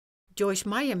Joyce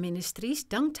Meyer Ministries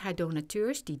dankt haar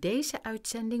donateurs die deze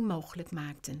uitzending mogelijk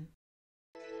maakten.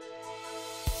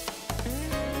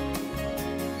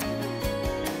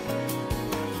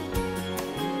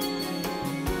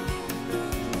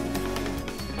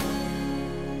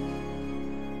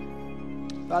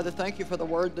 Father, thank you for the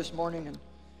word this morning and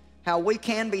how we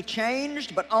can be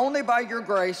changed, but only by your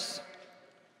grace.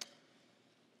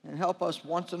 And help us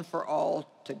once and for all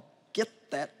to get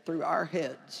that through our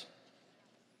heads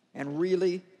and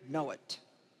really know it.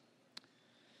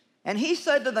 And he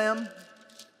said to them,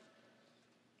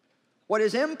 what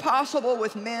is impossible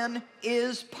with men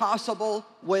is possible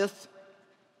with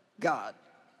God.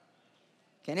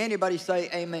 Can anybody say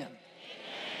amen?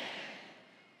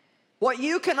 What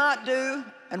you cannot do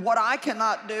and what I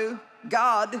cannot do,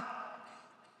 God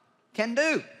can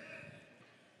do.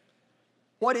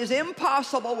 What is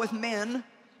impossible with men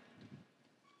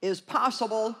is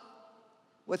possible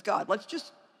with God. Let's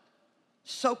just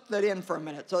soak that in for a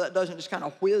minute so that doesn't just kind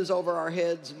of whiz over our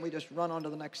heads and we just run on to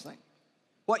the next thing.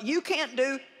 What you can't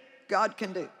do, God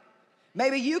can do.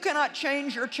 Maybe you cannot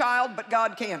change your child, but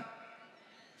God can.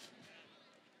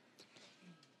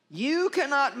 You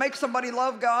cannot make somebody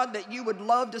love God that you would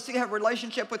love to see have a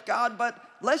relationship with God, but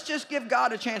let's just give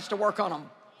God a chance to work on them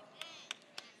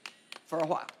for a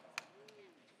while.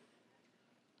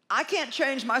 I can't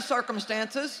change my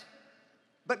circumstances,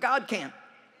 but God can.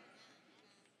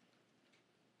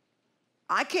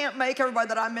 I can't make everybody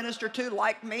that I minister to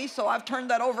like me, so I've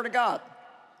turned that over to God.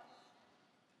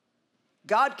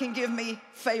 God can give me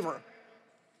favor.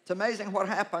 It's amazing what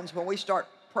happens when we start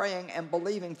praying and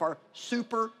believing for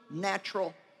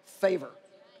supernatural favor.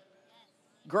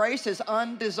 Grace is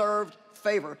undeserved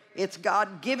favor. It's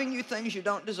God giving you things you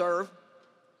don't deserve,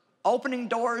 opening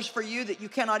doors for you that you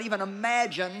cannot even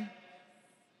imagine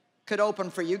could open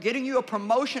for you, getting you a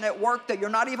promotion at work that you're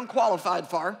not even qualified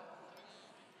for.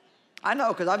 I know,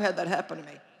 because I've had that happen to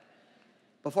me.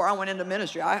 Before I went into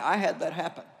ministry, I had that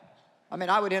happen. I mean,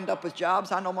 I would end up with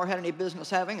jobs I no more had any business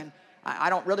having, and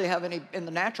I don't really have any, in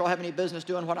the natural, have any business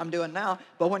doing what I'm doing now.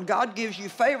 But when God gives you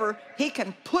favor, he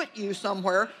can put you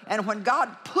somewhere. And when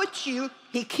God puts you,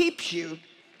 he keeps you.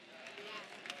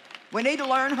 We need to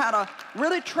learn how to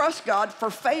really trust God for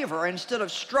favor instead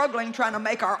of struggling trying to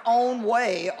make our own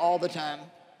way all the time.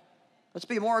 Let's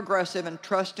be more aggressive in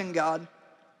trusting God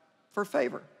for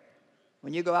favor.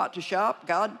 When you go out to shop,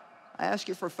 God, I ask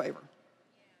you for favor.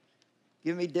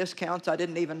 Give me discounts I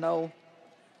didn't even know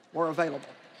were available.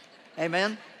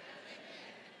 Amen?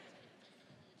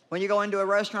 When you go into a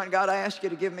restaurant, God, I ask you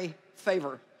to give me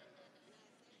favor.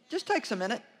 Just takes a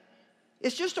minute.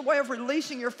 It's just a way of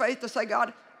releasing your faith to say,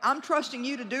 God, I'm trusting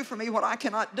you to do for me what I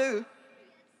cannot do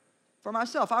for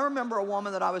myself. I remember a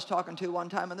woman that I was talking to one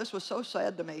time, and this was so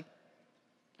sad to me.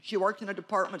 She worked in a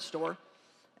department store,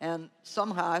 and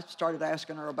somehow I started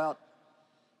asking her about,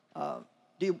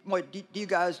 do you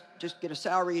guys just get a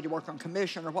salary? Do you work on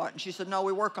commission or what? And she said, no,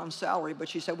 we work on salary, but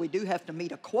she said, we do have to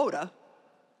meet a quota,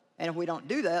 and if we don't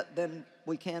do that, then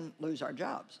we can lose our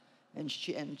jobs. And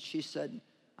she said,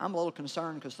 I'm a little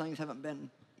concerned because things haven't been,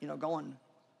 going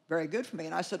very good for me.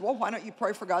 And I said, well, why don't you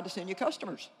pray for God to send you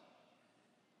customers?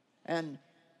 And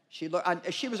she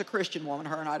was a Christian woman,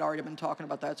 her and I had already been talking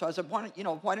about that. So I said,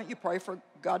 why don't you pray for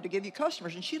God to give you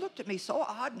customers? And she looked at me so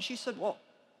odd, and she said, well,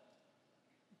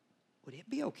 would it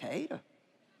be okay to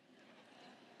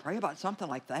pray about something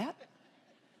like that?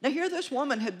 Now here this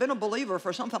woman had been a believer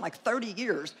for something like 30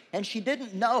 years, and she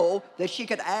didn't know that she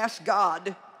could ask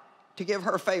God to give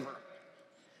her favor.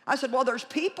 I said, well, there's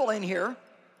people in here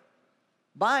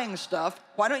buying stuff.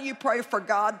 Why don't you pray for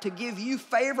God to give you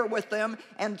favor with them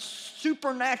and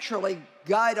supernaturally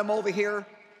guide them over here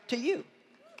to you?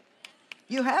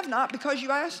 You have not because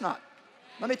you ask not.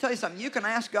 Let me tell you something. You can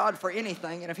ask God for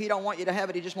anything, and if he don't want you to have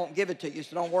it, he just won't give it to you,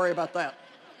 so don't worry about that.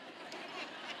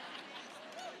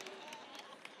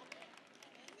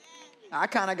 I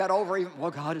kind of got over even,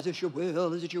 well, God, is this your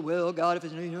will? Is it your will? God, if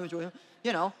it's your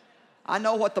will? I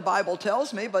know what the Bible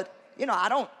tells me, but,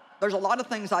 there's a lot of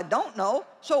things I don't know.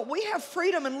 So we have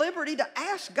freedom and liberty to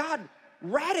ask God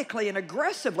radically and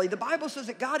aggressively. The Bible says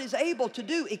that God is able to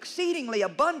do exceedingly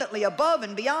abundantly above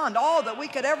and beyond all that we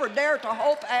could ever dare to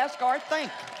hope, ask, or think.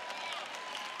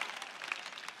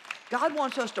 God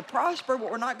wants us to prosper, but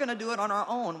we're not going to do it on our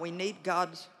own. We need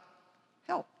God's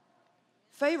help.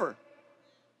 Favor.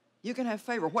 You can have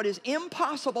favor. What is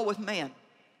impossible with man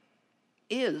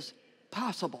is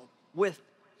possible with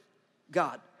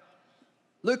God.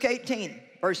 Luke 18,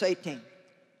 verse 18.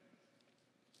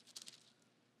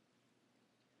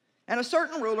 And a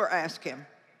certain ruler asked him,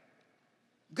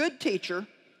 good teacher,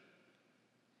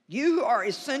 you who are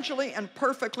essentially and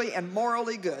perfectly and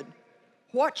morally good,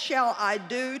 what shall I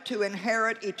do to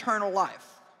inherit eternal life?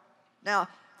 Now,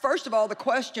 first of all, the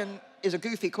question is a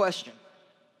goofy question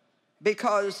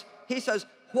because he says,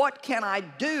 what can I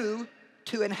do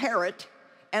to inherit?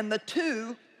 And the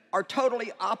two are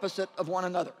totally opposite of one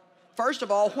another. First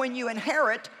of all, when you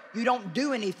inherit, you don't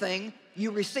do anything,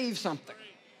 you receive something.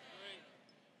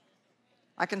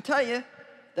 I can tell you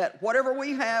that whatever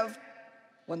we have,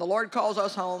 when the Lord calls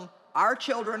us home, our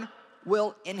children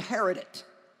will inherit it.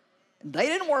 They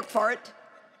didn't work for it,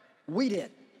 we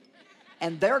did.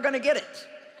 And they're gonna get it.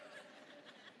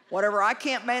 Whatever I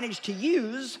can't manage to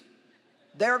use,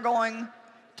 they're going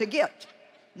to get.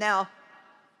 Now,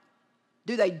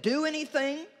 do they do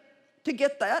anything to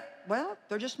get that? Well,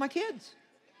 they're just my kids.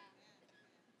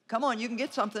 Come on, you can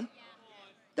get something.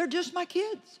 They're just my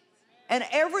kids. And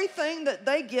everything that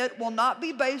they get will not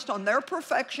be based on their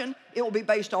perfection. It will be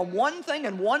based on one thing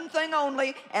and one thing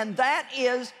only, and that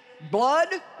is blood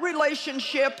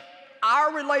relationship,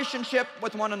 our relationship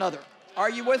with one another. Are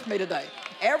you with me today?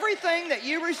 Everything that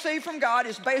you receive from God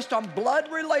is based on blood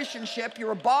relationship. You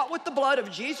were bought with the blood of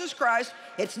Jesus Christ.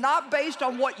 It's not based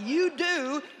on what you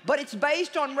do, but it's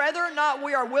based on whether or not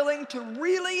we are willing to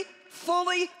really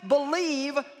fully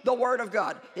believe the Word of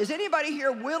God. Is anybody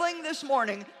here willing this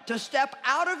morning to step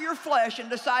out of your flesh and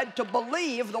decide to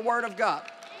believe the Word of God?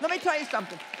 Let me tell you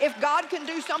something. If God can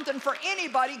do something for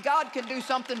anybody, God can do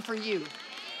something for you.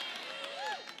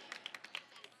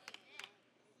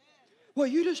 Well,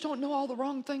 you just don't know all the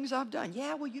wrong things I've done.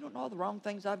 Yeah, well, you don't know all the wrong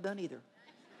things I've done either.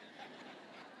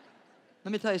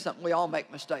 Let me tell you something. We all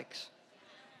make mistakes.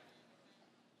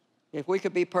 If we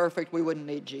could be perfect, we wouldn't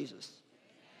need Jesus.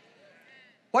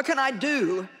 What can I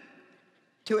do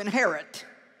to inherit?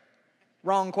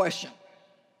 Wrong question.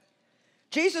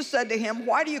 Jesus said to him,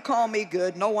 why do you call me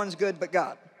good? No one's good but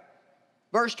God.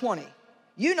 Verse 20,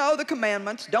 you know the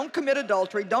commandments. Don't commit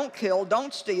adultery. Don't kill.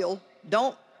 Don't steal.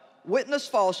 Don't witness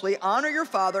falsely. Honor your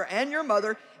father and your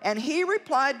mother. And he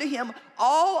replied to him,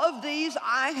 all of these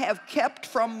I have kept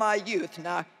from my youth.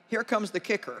 Now, here comes the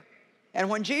kicker. And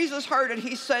when Jesus heard it,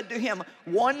 he said to him,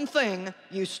 one thing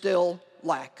you still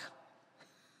lack.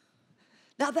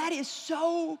 Now that is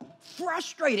so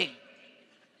frustrating.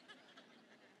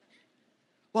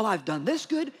 Well, I've done this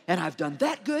good, and I've done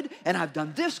that good, and I've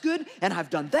done this good, and I've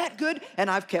done that good,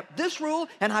 and I've kept this rule,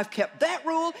 and I've kept that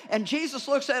rule. And Jesus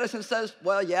looks at us and says,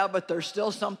 well, yeah, but there's still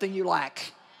something you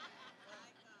lack.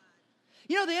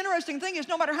 You know, the interesting thing is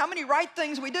no matter how many right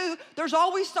things we do, there's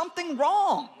always something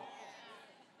wrong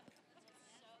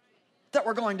that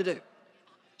we're going to do.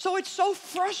 So it's so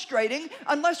frustrating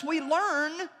unless we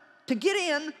learn to get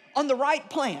in on the right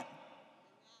plan,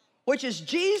 which is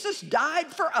Jesus died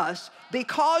for us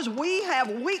because we have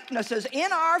weaknesses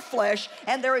in our flesh,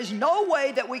 and there is no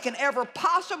way that we can ever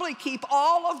possibly keep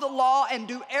all of the law and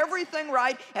do everything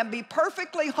right and be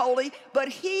perfectly holy. But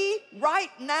he, right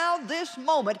now, this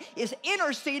moment, is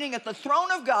interceding at the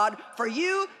throne of God for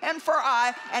you and for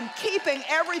I and keeping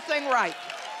everything right.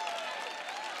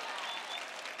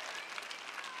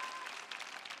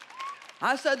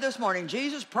 I said this morning,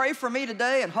 Jesus, pray for me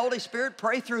today, and Holy Spirit,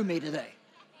 pray through me today.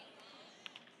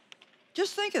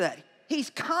 Just think of that. He's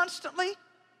constantly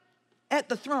at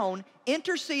the throne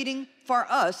interceding for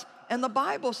us, and the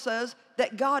Bible says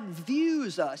that God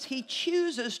views us. He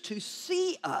chooses to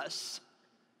see us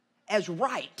as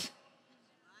right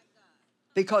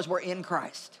because we're in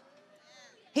Christ.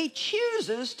 He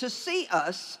chooses to see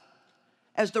us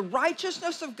as the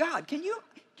righteousness of God. He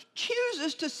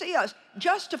chooses to see us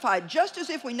justified just as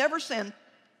if we never sinned,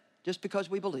 just because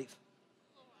we believe.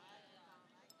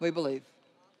 We believe.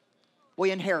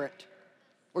 We inherit.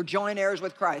 We're joint heirs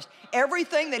with Christ.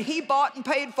 Everything that he bought and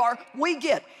paid for, we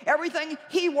get. Everything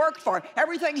he worked for,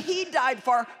 everything he died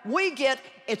for, we get.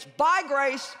 It's by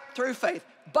grace through faith.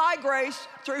 By grace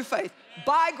through faith.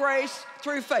 By grace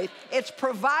through faith. It's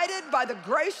provided by the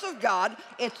grace of God.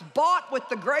 It's bought with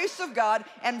the grace of God.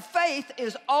 And faith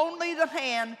is only the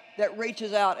hand that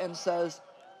reaches out and says,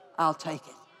 I'll take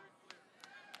it.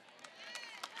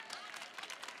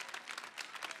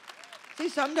 See,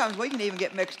 sometimes we can even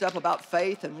get mixed up about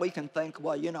faith, and we can think,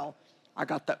 well, you know, I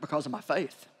got that because of my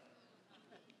faith.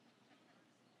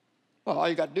 Well, all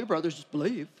you got to do, brother, is just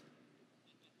believe.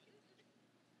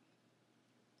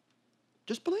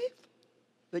 Just believe.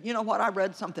 But you know what? I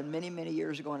read something many, many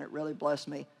years ago, and it really blessed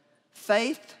me.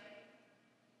 Faith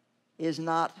is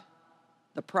not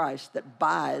the price that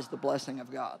buys the blessing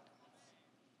of God.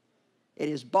 It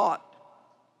is bought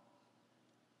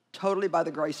totally by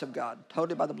the grace of God,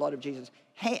 totally by the blood of Jesus.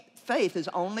 Faith is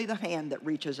only the hand that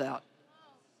reaches out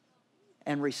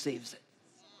and receives it.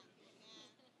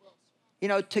 You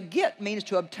know, to get means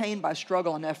to obtain by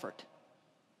struggle and effort.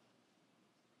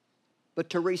 But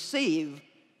to receive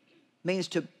means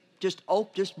to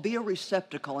just be a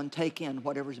receptacle and take in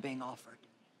whatever's being offered.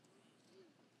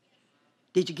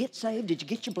 Did you get saved? Did you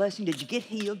get your blessing? Did you get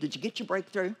healed? Did you get your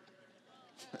breakthrough?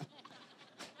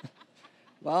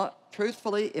 Well,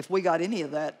 truthfully, if we got any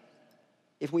of that,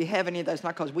 if we have any of that, it's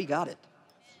not because we got it.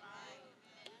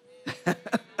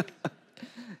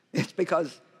 It's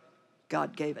because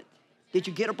God gave it. Did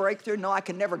you get a breakthrough? No, I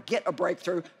can never get a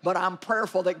breakthrough, but I'm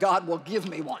prayerful that God will give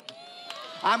me one.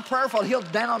 I'm prayerful He'll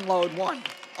download one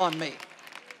on me.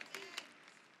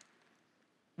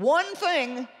 One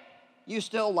thing you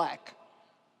still lack.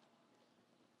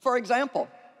 For example,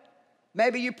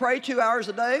 maybe you pray 2 hours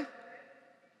a day,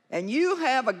 and you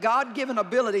have a God-given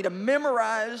ability to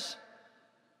memorize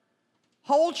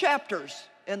whole chapters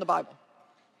in the Bible.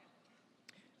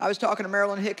 I was talking to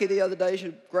Marilyn Hickey the other day. She's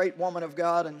a great woman of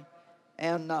God,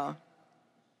 and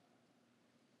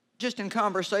just in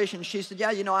conversation, she said, yeah,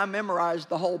 you know, I memorized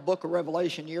the whole book of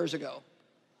Revelation years ago.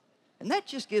 And that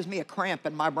just gives me a cramp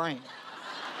in my brain.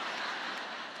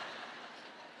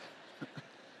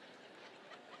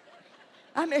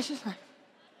 I mean, it's just like,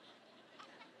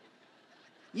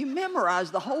 you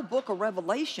memorize the whole book of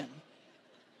Revelation.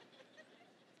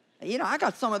 You know, I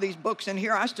got some of these books in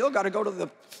here. I still got to go to the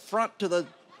front to the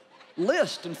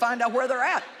list and find out where they're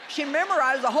at. She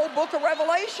memorized the whole book of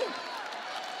Revelation.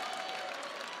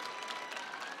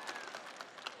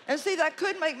 And see, that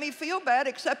could make me feel bad,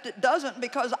 except it doesn't,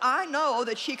 because I know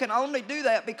that she can only do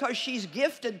that because she's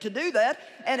gifted to do that.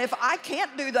 And if I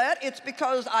can't do that, it's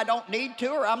because I don't need to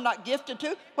or I'm not gifted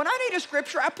to. When I need a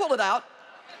scripture, I pull it out.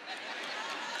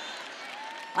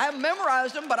 I haven't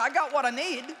memorized them, but I got what I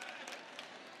need.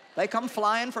 They come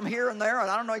flying from here and there,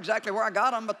 and I don't know exactly where I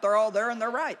got them, but they're all there and they're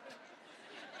right.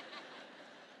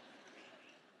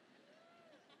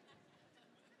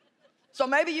 So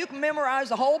maybe you can memorize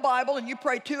the whole Bible and you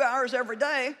pray 2 hours every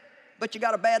day, but you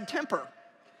got a bad temper.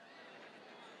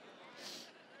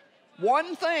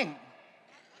 One thing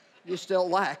you still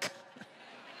lack.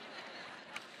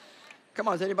 Come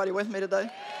on, is anybody with me today?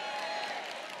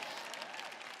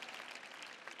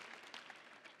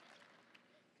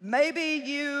 Maybe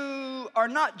you are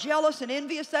not jealous and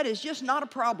envious. That is just not a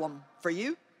problem for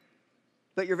you,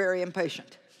 but you're very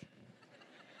impatient.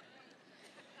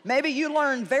 Maybe you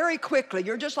learn very quickly.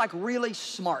 You're just like really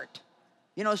smart.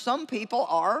 You know, some people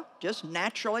are just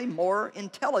naturally more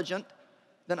intelligent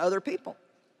than other people.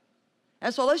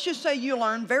 And so let's just say you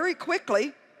learn very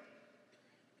quickly,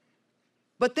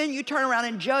 but then you turn around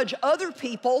and judge other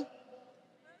people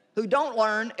who don't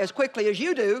learn as quickly as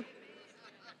you do.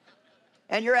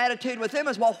 And your attitude with them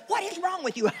is, well, what is wrong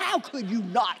with you? How could you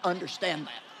not understand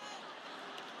that?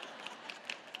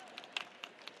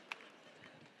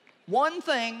 One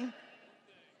thing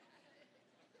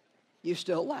you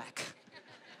still lack.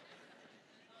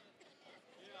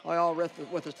 Are y'all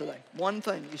with us today? One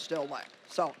thing you still lack.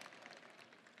 So,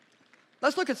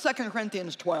 let's look at 2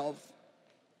 Corinthians 12,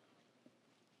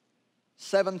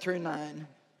 7 through 9.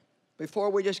 Before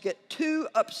we just get too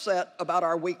upset about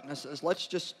our weaknesses, let's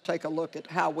just take a look at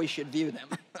how we should view them.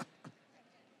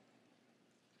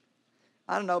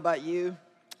 I don't know about you,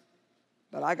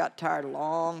 but I got tired a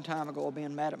long time ago of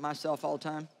being mad at myself all the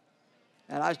time,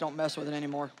 and I just don't mess with it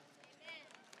anymore.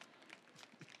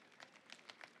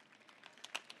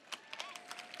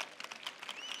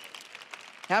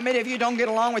 How many of you don't get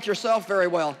along with yourself very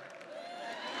well?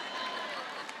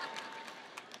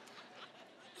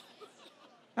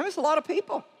 I mean, it's a lot of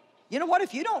people. You know what?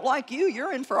 If you don't like you,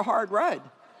 you're in for a hard ride.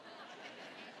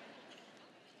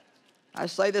 I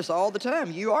say this all the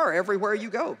time. You are everywhere you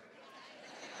go.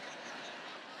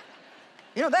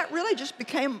 You know, that really just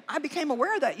I became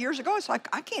aware of that years ago. It's like,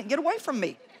 I can't get away from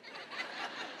me.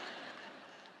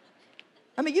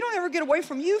 I mean, you don't ever get away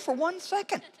from you for 1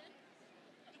 second.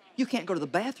 You can't go to the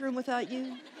bathroom without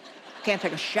you. Can't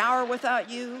take a shower without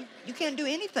you. You can't do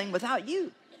anything without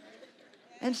you.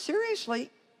 And seriously,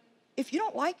 if you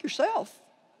don't like yourself,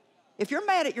 if you're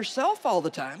mad at yourself all the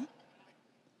time,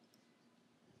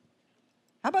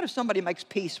 how about if somebody makes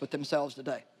peace with themselves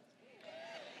today?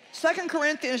 2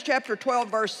 Corinthians chapter 12,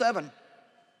 verse 7,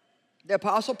 the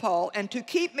Apostle Paul, and to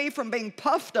keep me from being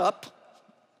puffed up.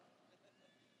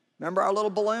 Remember our little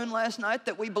balloon last night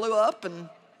that we blew up and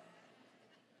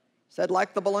said,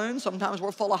 like the balloon, sometimes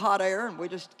we're full of hot air and we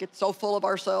just get so full of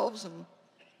ourselves. And,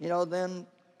 you know, then,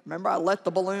 remember I let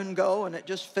the balloon go and it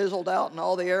just fizzled out and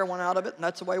all the air went out of it. And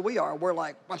that's the way we are. We're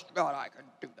like, God, I can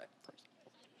do that.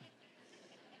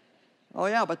 Oh,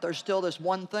 yeah, but there's still this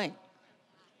one thing.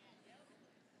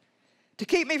 To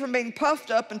keep me from being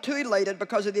puffed up and too elated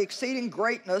because of the exceeding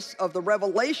greatness of the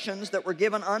revelations that were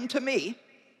given unto me.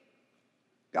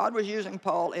 God was using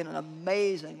Paul in an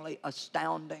amazingly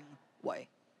astounding way.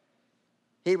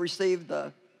 He received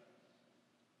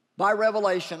by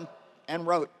revelation and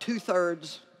wrote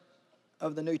 2/3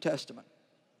 of the New Testament.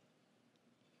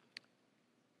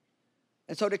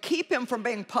 And so to keep him from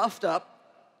being puffed up,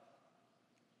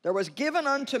 there was given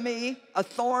unto me a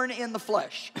thorn in the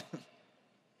flesh,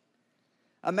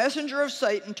 a messenger of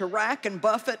Satan to rack and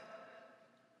buffet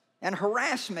and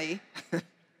harass me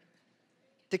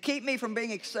to keep me from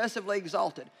being excessively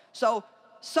exalted. So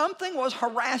something was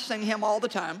harassing him all the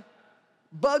time,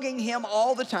 bugging him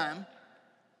all the time,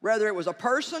 whether it was a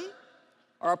person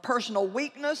or a personal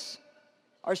weakness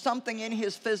or something in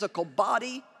his physical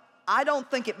body. I don't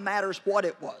think it matters what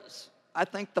it was. I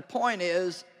think the point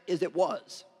is it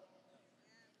was.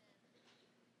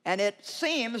 And it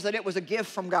seems that it was a gift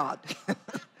from God.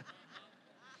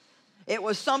 It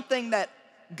was something that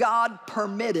God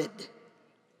permitted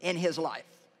in his life.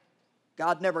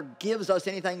 God never gives us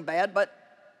anything bad, but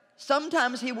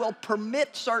sometimes he will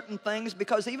permit certain things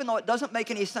because even though it doesn't make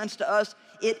any sense to us,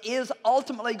 it is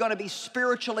ultimately going to be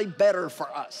spiritually better for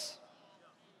us.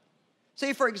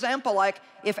 See, for example, like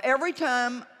if every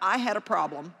time I had a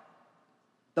problem,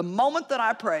 the moment that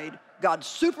I prayed, God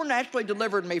supernaturally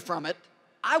delivered me from it,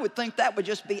 I would think that would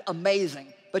just be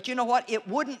amazing. But you know what? It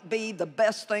wouldn't be the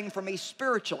best thing for me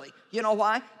spiritually. You know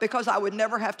why? Because I would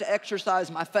never have to exercise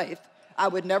my faith. I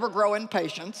would never grow in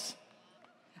patience.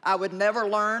 I would never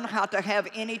learn how to have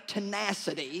any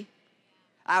tenacity.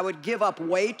 I would give up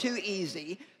way too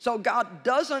easy. So God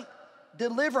doesn't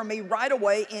deliver me right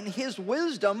away in his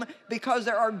wisdom because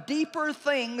there are deeper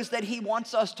things that he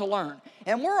wants us to learn.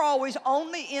 And we're always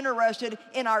only interested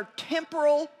in our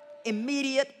temporal,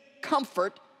 immediate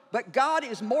comfort, but God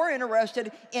is more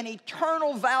interested in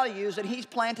eternal values that he's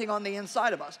planting on the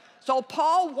inside of us. So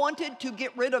Paul wanted to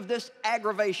get rid of this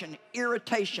aggravation,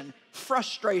 irritation,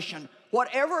 frustration,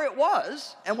 whatever it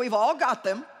was, and we've all got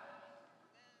them.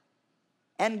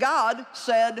 And God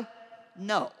said,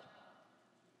 no.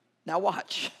 Now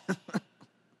watch.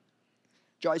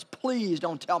 Joyce, please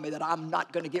don't tell me that I'm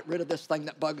not going to get rid of this thing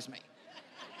that bugs me.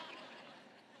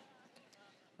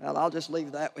 Well, I'll just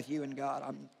leave that with you and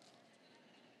God.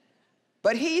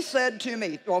 But he said to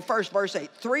me, well, first verse 8,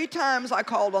 3 times I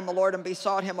called on the Lord and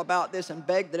besought him about this and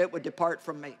begged that it would depart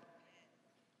from me.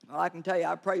 Well, I can tell you,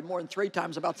 I prayed more than 3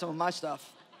 times about some of my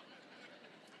stuff.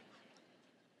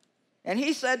 And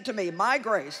he said to me, my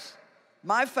grace,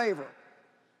 my favor,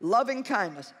 loving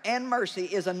kindness, and mercy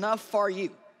is enough for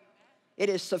you. It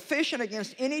is sufficient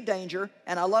against any danger,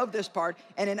 and I love this part,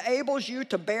 and enables you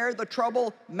to bear the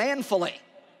trouble manfully.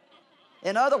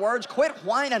 In other words, quit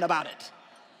whining about it.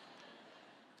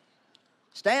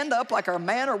 Stand up like a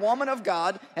man or woman of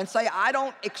God and say, I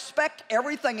don't expect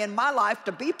everything in my life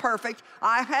to be perfect.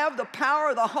 I have the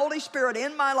power of the Holy Spirit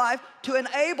in my life to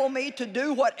enable me to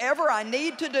do whatever I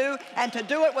need to do and to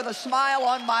do it with a smile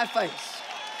on my face.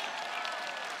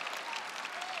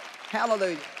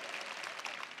 Hallelujah.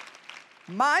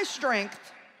 My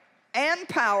strength and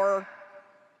power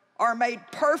are made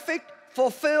perfect,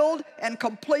 fulfilled, and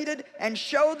completed, and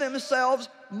show themselves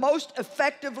most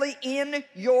effectively in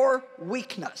your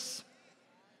weakness.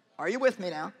 Are you with me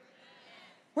now?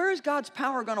 Where is God's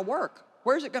power going to work?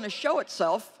 Where is it going to show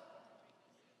itself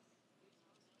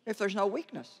if there's no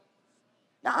weakness?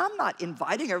 Now, I'm not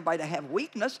inviting everybody to have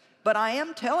weakness, but I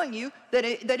am telling you that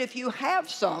if you have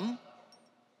some,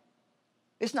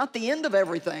 it's not the end of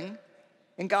everything,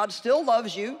 and God still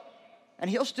loves you, and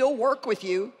he'll still work with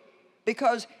you.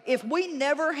 Because if we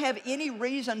never have any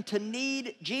reason to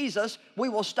need Jesus, we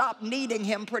will stop needing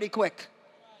him pretty quick.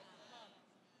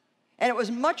 And it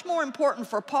was much more important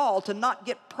for Paul to not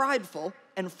get prideful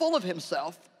and full of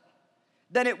himself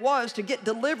than it was to get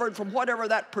delivered from whatever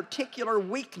that particular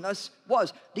weakness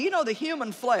was. Do you know the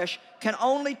human flesh can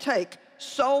only take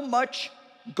so much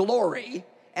glory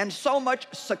and so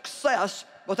much success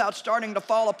without starting to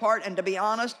fall apart? And to be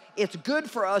honest, it's good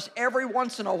for us every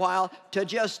once in a while to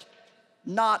just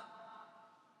not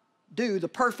do the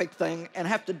perfect thing and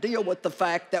have to deal with the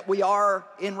fact that we are,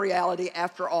 in reality,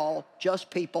 after all,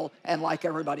 just people and like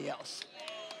everybody else.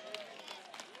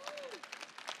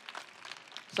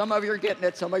 Some of you are getting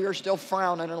it. Some of you are still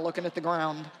frowning and looking at the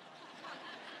ground.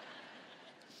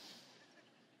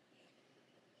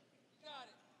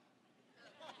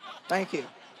 Thank you.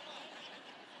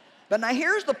 But now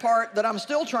here's the part that I'm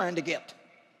still trying to get.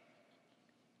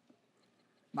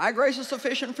 My grace is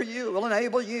sufficient for you, will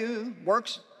enable you,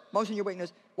 works most in your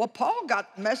weakness. Well, Paul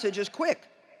got messages quick.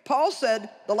 Paul said,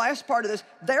 the last part of this,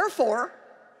 therefore,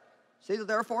 see the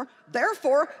therefore?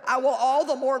 Therefore, I will all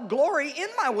the more glory in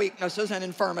my weaknesses and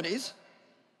infirmities,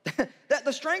 that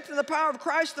the strength and the power of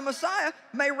Christ the Messiah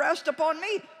may rest upon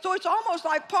me. So it's almost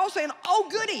like Paul saying, oh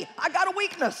goody, I got a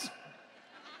weakness.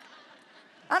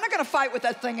 I'm not going to fight with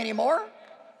that thing anymore.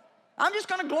 I'm just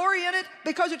going to glory in it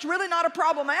because it's really not a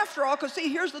problem after all. Because see,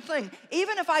 here's the thing.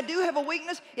 Even if I do have a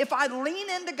weakness, if I lean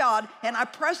into God and I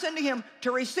press into Him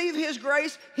to receive His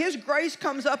grace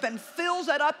comes up and fills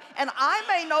that up. And I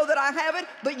may know that I have it,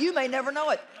 but you may never know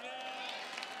it.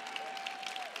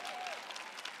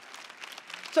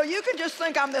 So you can just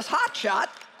think I'm this hot shot,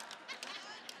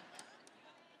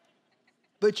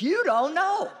 but you don't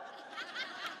know.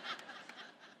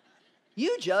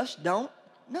 You just don't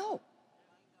know.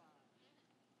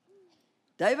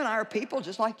 Dave and I are people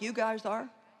just like you guys are.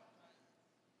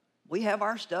 We have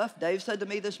our stuff. Dave said to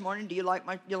me this morning, do you like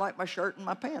my shirt and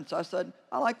my pants? I said,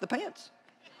 I like the pants.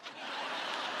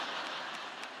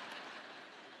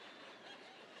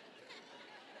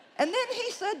 And then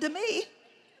he said to me,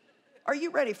 are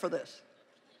you ready for this?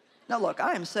 Now look,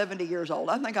 I am 70 years old.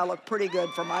 I think I look pretty good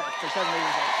for 70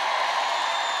 years old.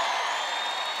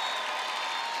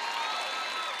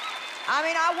 I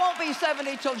mean, I won't be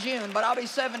 70 till June, but I'll be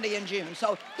 70 in June.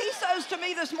 So he says to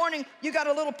me this morning, you got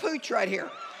a little pooch right here.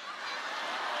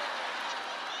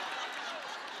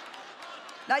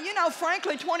 Now, you know,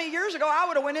 frankly, 20 years ago, I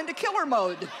would have went into killer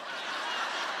mode.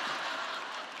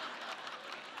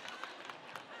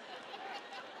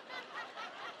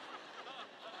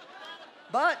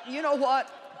 But you know what?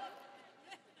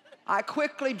 I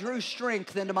quickly drew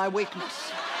strength into my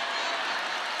weakness.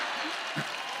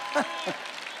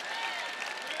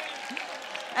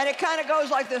 And it kind of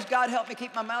goes like this. God, help me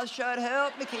keep my mouth shut.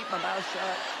 Help me keep my mouth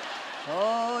shut.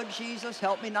 Oh, Jesus,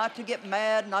 help me not to get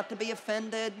mad, not to be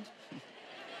offended.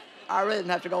 I really didn't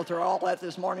have to go through all that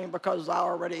this morning because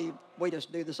we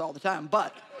just do this all the time.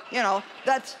 But, you know,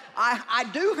 I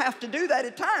do have to do that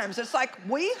at times. It's like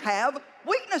we have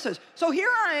weaknesses. So here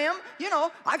I am, you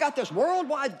know, I got this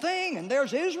worldwide thing, and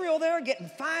there's Israel there getting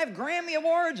 5 Grammy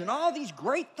Awards and all these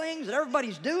great things that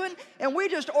everybody's doing, and we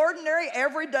just ordinary,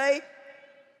 everyday,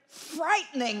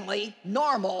 frighteningly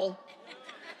normal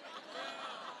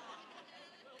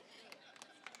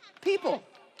people.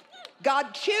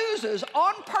 God chooses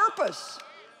on purpose.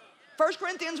 1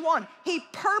 Corinthians 1, He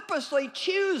purposely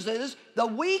chooses the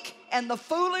weak and the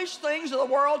foolish things of the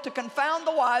world to confound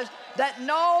the wise, that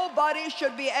nobody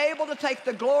should be able to take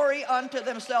the glory unto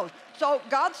themselves. So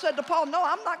God said to Paul, no,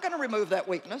 I'm not going to remove that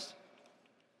weakness,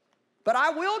 but I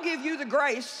will give you the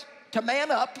grace to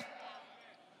man up.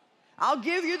 I'll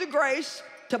give you the grace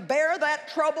to bear that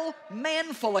trouble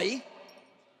manfully.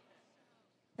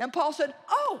 And Paul said,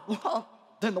 oh, well,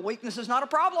 then the weakness is not a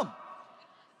problem,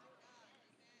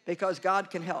 because God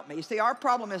can help me. You see, our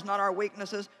problem is not our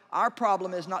weaknesses. Our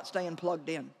problem is not staying plugged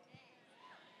in.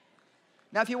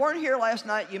 Now, if you weren't here last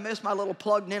night, you missed my little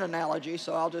plugged in analogy,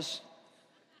 so I'll just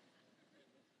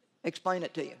explain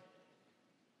it to you.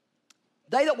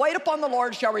 They that wait upon the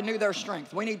Lord shall renew their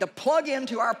strength. We need to plug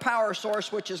into our power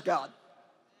source, which is God.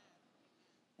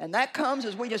 And that comes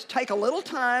as we just take a little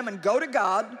time and go to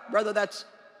God, whether that's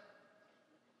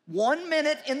 1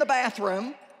 minute in the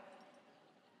bathroom,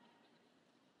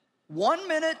 1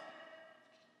 minute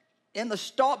in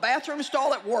the bathroom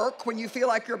stall at work when you feel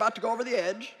like you're about to go over the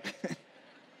edge,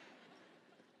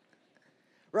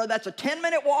 whether that's a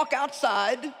 10-minute walk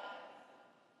outside,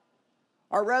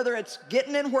 or whether it's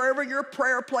getting in wherever your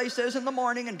prayer place is in the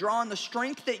morning and drawing the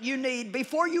strength that you need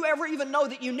before you ever even know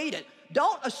that you need it.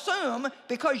 Don't assume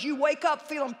because you wake up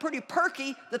feeling pretty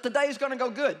perky that the day is going to go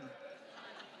good.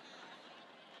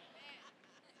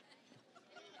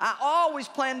 I always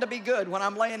plan to be good when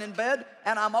I'm laying in bed,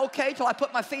 and I'm okay till I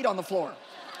put my feet on the floor.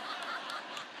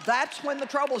 That's when the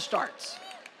trouble starts.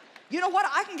 You know what?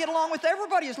 I can get along with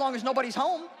everybody as long as nobody's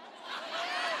home.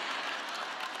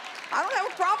 I don't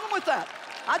have a problem with that.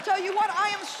 I tell you what, I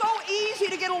am so easy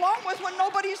to get along with when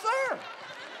nobody's there.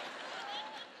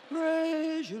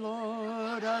 Praise you,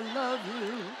 Lord, I love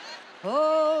you.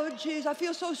 Oh, geez, I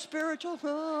feel so spiritual.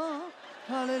 Oh,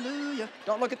 hallelujah.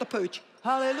 Don't look at the pooch.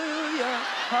 Hallelujah,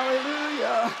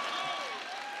 hallelujah.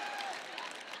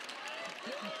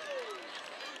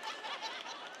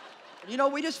 You know,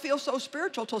 we just feel so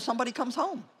spiritual till somebody comes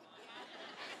home.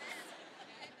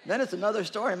 Then it's another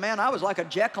story. Man, I was like a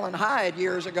Jekyll and Hyde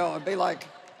years ago. I'd be like,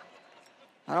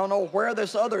 I don't know where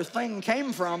this other thing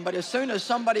came from, but as soon as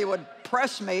somebody would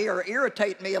press me or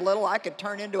irritate me a little, I could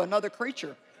turn into another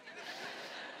creature.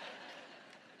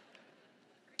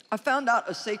 I found out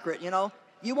a secret, you know.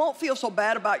 You won't feel so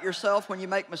bad about yourself when you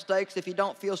make mistakes if you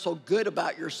don't feel so good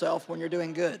about yourself when you're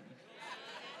doing good.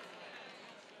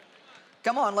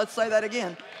 Come on, let's say that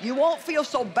again. You won't feel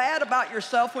so bad about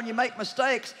yourself when you make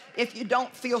mistakes if you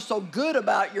don't feel so good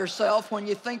about yourself when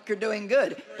you think you're doing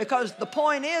good. Because the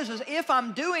point is if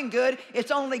I'm doing good,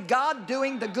 it's only God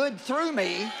doing the good through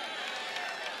me.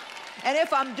 And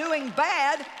if I'm doing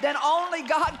bad, then only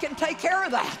God can take care of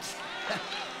that.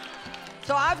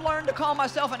 So I've learned to call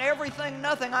myself an everything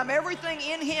nothing. I'm everything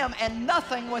in Him and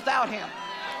nothing without Him.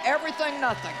 Everything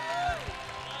nothing.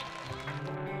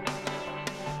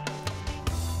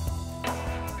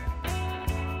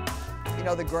 You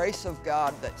know, the grace of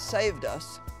God that saved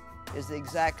us is the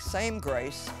exact same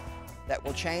grace that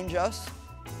will change us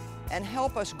and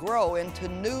help us grow into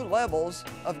new levels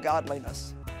of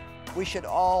godliness. We should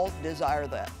all desire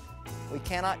that. We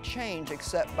cannot change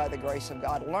except by the grace of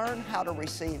God. Learn how to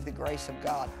receive the grace of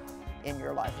God in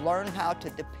your life. Learn how to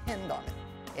depend on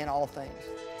it in all things.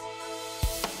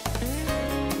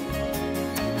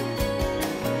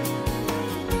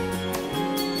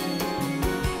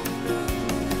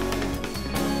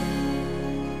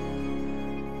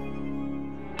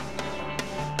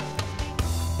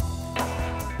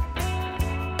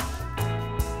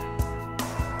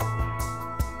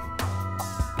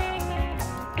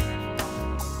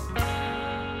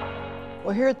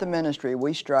 Well, here at the ministry,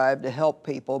 we strive to help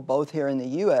people both here in the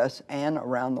U.S. and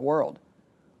around the world.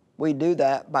 We do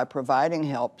that by providing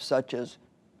help such as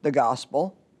the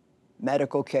gospel,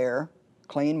 medical care,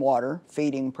 clean water,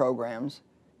 feeding programs.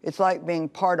 It's like being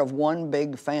part of one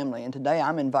big family, and today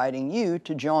I'm inviting you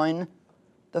to join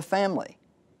the family.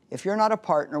 If you're not a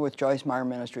partner with Joyce Meyer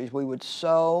Ministries, we would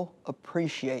so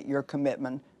appreciate your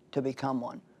commitment to become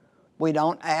one. We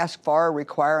don't ask for or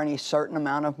require any certain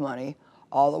amount of money.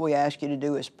 All that we ask you to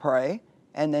do is pray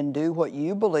and then do what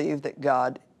you believe that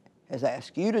God has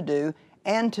asked you to do,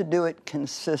 and to do it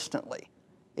consistently.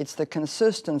 It's the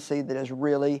consistency that is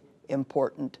really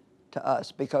important to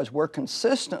us, because we're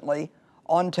consistently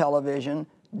on television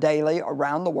daily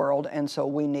around the world, and so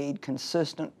we need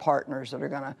consistent partners that are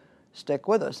going to stick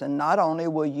with us. And not only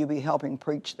will you be helping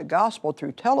preach the gospel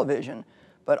through television,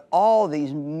 but all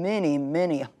these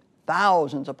many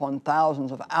thousands upon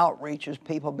thousands of outreaches,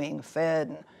 people being fed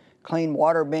and clean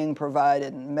water being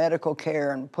provided and medical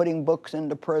care and putting books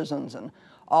into prisons and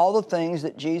all the things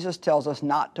that Jesus tells us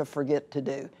not to forget to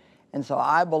do. And so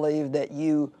I believe that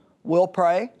you will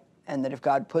pray, and that if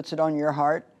God puts it on your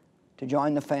heart to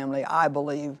join the family, I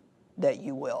believe that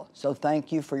you will. So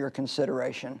thank you for your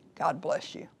consideration. God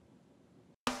bless you.